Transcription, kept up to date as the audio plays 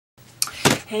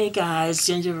Hey guys,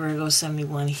 Ginger Virgo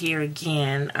 71 here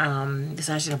again. This is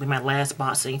actually going to be my last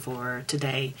boxing for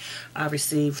today. I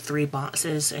received 3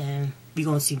 boxes and you're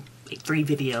going to see 3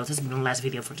 videos. This is the last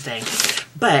video for today.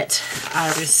 But I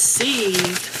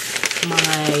received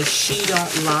my She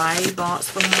Don't Lie box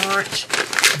for March.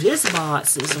 This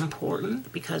box is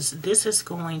important because this is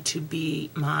going to be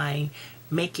my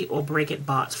make it or break it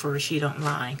box for She Don't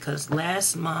Lie. Because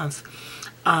last month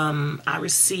I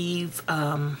received...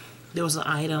 there was an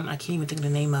item, I can't even think of the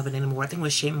name of it anymore. I think it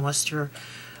was Shea Moisture.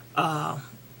 I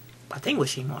think it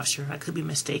was Shea Moisture. I could be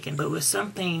mistaken. But it was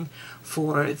something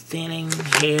for thinning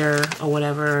hair or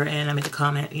whatever. And I made the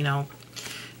comment, you know,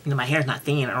 my hair's not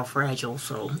thin or fragile.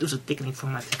 So it was a thickening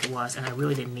foam, I think it was. And I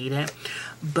really didn't need it.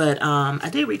 But I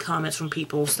did read comments from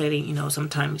people stating, you know,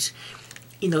 sometimes,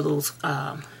 you know, those...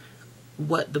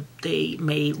 what they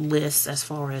may list as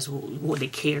far as what they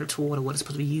cater toward or what it's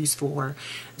supposed to be used for.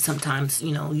 Sometimes,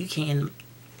 you know, you can,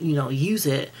 you know, use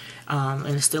it and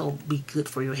it still be good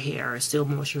for your hair. It's still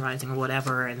moisturizing or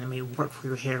whatever, and it may work for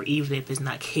your hair even if it's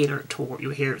not catered toward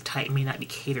your hair type. May not be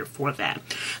catered for that.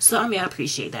 So I mean, I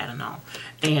appreciate that and all.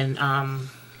 And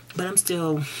but I'm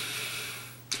still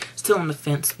on the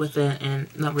fence with it, and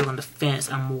not really on the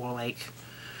fence. I'm more like,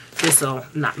 this'll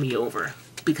knock me over.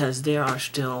 Because there are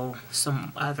still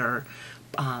some other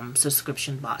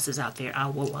subscription boxes out there I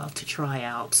would love to try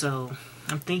out. So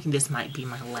I'm thinking this might be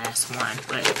my last one.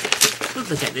 But we'll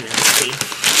look at it and see.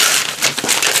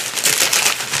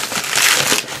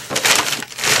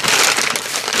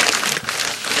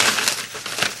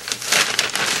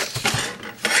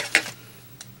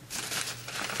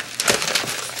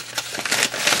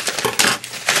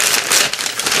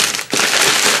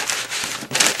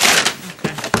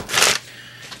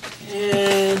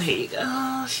 Here you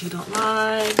go, She Don't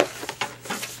Lie.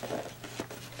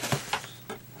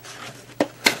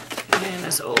 And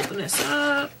let's open this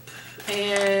up.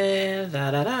 And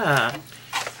da-da-da.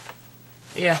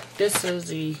 Yeah, this is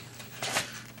the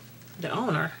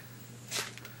owner.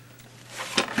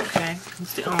 Okay,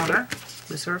 it's the owner.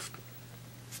 This is her.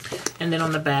 And then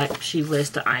on the back, she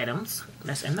lists the items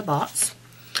that's in the box.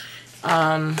 So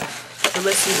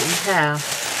let's see what we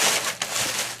have.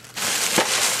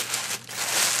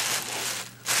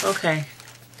 Okay,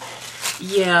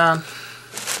 yeah,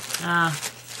 I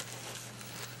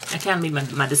kind of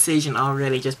made my decision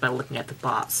already just by looking at the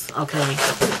box. Okay,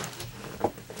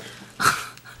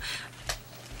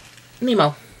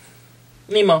 Nemo,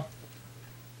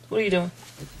 what are you doing?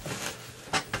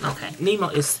 Okay, Nemo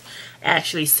is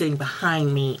actually sitting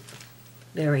behind me.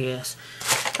 There he is.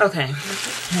 Okay,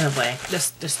 anyway, let's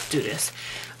do this.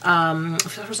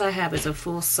 First I have is a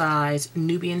full-size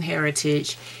Nubian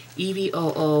Heritage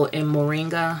EVOO and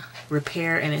Moringa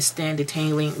Repair and Extend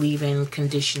Detailing Leave-In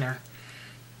Conditioner.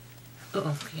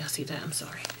 Uh-oh, can y'all see that? I'm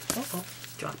sorry. Uh-oh,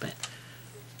 drop it.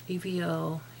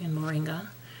 EVO and Moringa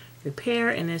Repair,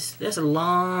 and that's a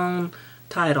long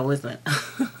title, isn't it?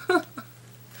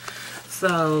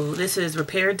 So this is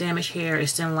Repair Damaged Hair,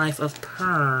 Extend Life of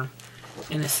Perm,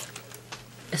 and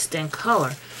Extend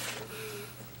Color.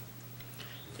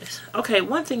 Okay,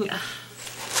 one thing, it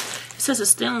says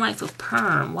Extend Life of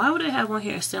Perm. Why would it have on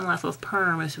here Extend Life of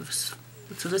Perm?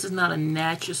 So this is not a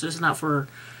natural, so this is not for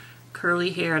curly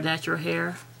hair, natural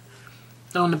hair.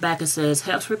 On the back it says,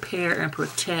 helps repair and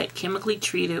protect chemically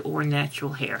treated or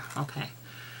natural hair. Okay,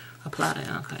 apply it,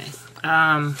 okay.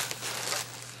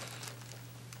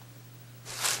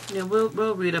 Yeah,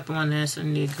 we'll read up on this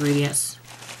and the ingredients.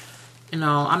 You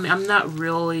know, I mean, I'm not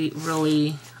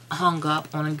really hung up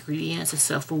on ingredients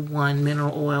except for one,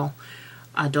 mineral oil.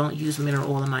 I don't use mineral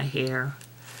oil in my hair,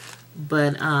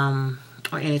 but or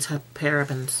any type of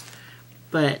parabens.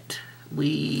 But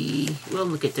we'll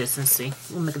look at this and see.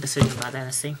 We'll make a decision about that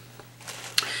and see.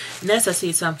 Next, I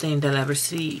see something that I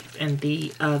received in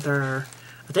the other.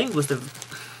 I think it was the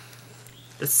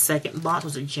second box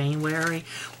was in January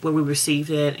where we received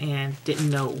it and didn't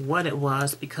know what it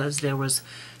was because there was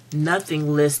nothing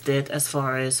listed as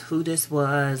far as who this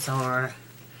was or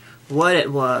what it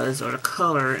was or the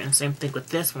color, and same thing with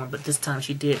this one, but this time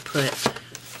she did put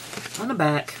on the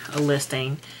back a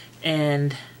listing,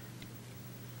 and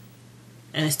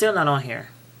it's still not on here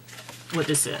what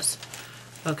this is.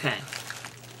 Okay,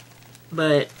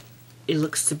 but it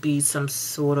looks to be some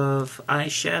sort of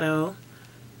eyeshadow,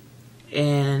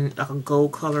 and like a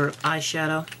gold color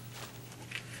eyeshadow.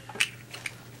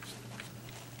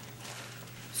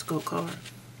 Gold color.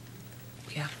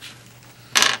 Yeah.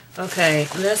 Okay,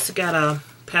 let's got a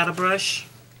paddle brush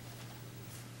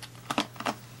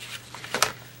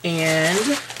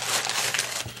and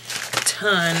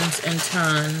tons and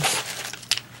tons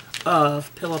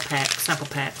of pillow packs, sample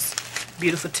packs.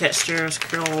 beautiful textures,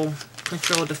 curl,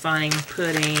 control defining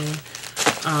pudding.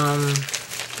 Did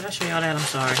I show y'all that? I'm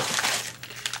sorry.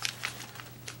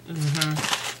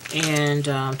 And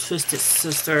Twisted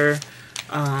Sister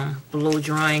blow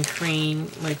drying cream,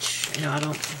 which, you know, I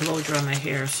don't blow dry my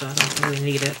hair, so I don't really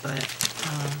need it, but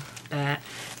that.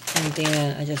 And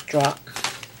then I just dropped.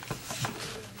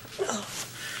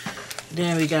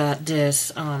 Then we got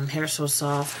this Hair So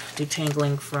Soft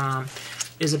Detangling from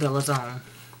Isabella's Own.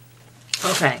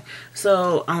 Okay,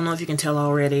 so I don't know if you can tell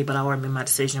already, but I already made my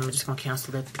decision. I'm just going to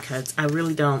cancel it because I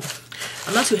really don't,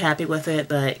 I'm not too happy with it,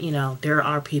 but, you know, there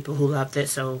are people who loved it,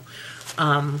 so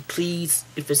please,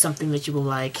 if it's something that you will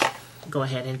like, go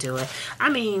ahead and do it. I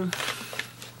mean,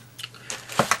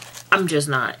 I'm just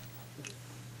not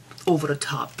over the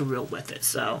top thrilled with it,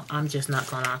 so I'm just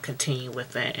not gonna continue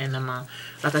with it. And I'm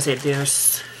like I said,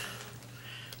 there's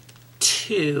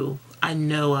 2 I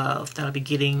know of that I'll be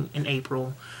getting in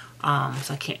April.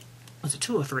 So I can't, was it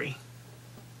 2 or 3?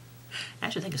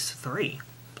 Actually, I think it's 3.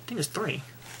 I think it's 3. I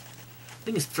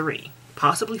think it's 3,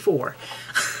 possibly 4.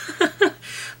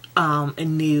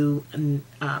 And new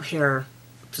hair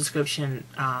subscription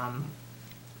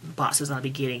boxes I'll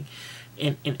be getting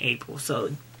in April.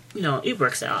 So, you know, it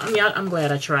works out. I mean, I'm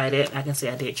glad I tried it. I can say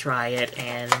I did try it,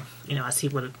 and, you know, I see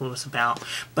what it was about.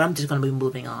 But I'm just going to be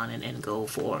moving on and go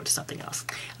forward to something else.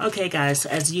 Okay, guys,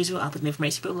 as usual, I'll put the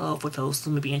information below for those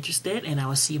who may be interested, and I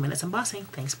will see you in the next unboxing.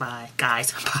 Thanks, bye.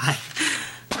 Guys, bye.